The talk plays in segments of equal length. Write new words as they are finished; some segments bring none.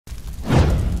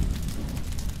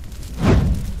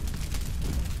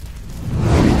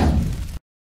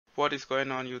What is going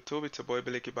on YouTube? It's a boy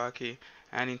Billy Kibaki,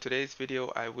 and in today's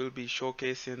video I will be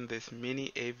showcasing this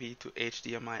mini AV to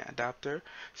HDMI adapter.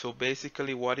 So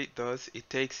basically what it does, it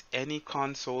takes any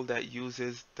console that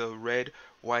uses the red,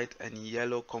 white and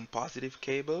yellow compositive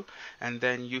cable, and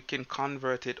then you can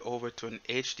convert it over to an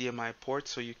HDMI port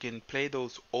so you can play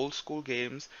those old school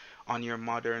games on your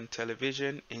modern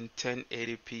television in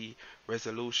 1080p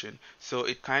resolution. So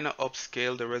it kind of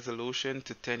upscale the resolution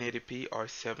to 1080p or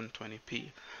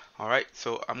 720p. Alright,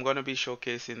 so I'm gonna be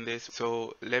showcasing this,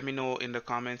 so let me know in the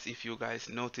comments if you guys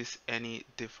notice any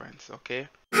difference, okay?